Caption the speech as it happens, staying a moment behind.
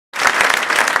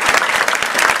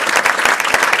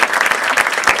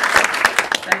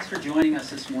for joining us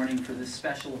this morning for this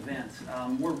special event.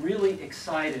 We're really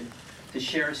excited to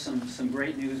share some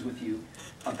great news with you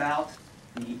about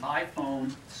the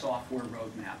iPhone software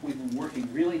roadmap. We've been working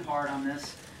really hard on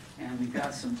this, and we've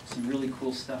got some really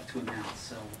cool stuff to announce,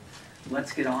 so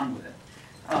let's get on with it.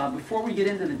 Before we get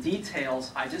into the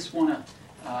details, I just want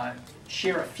to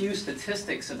share a few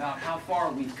statistics about how far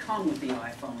we've come with the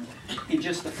iPhone in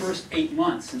just the first 8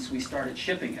 months since we started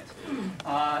shipping it.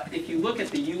 If you look at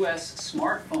the US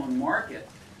smartphone market,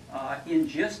 in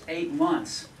just 8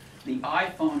 months, the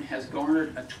iPhone has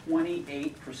garnered a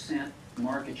 28%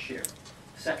 market share,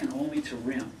 second only to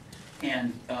RIM,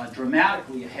 and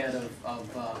dramatically ahead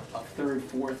of third,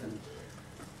 fourth, and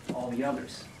all the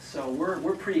others. So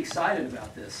we're pretty excited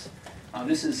about this.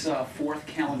 This is fourth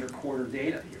calendar quarter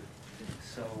data here.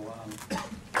 So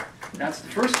that's the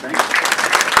first thing.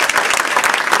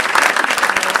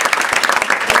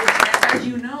 As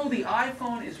you know, the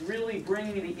iPhone is really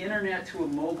bringing the internet to a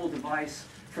mobile device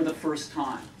for the first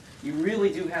time. You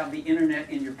really do have the internet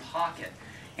in your pocket.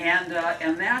 And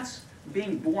that's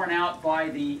being borne out by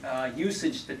the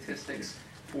usage statistics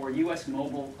for US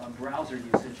mobile browser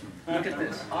usage. Look at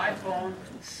this. iPhone,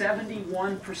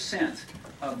 71%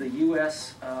 of the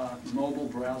US mobile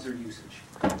browser usage.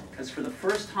 Because for the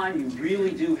first time, you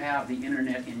really do have the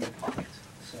internet in your pocket.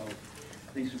 So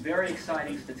these are very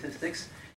exciting statistics.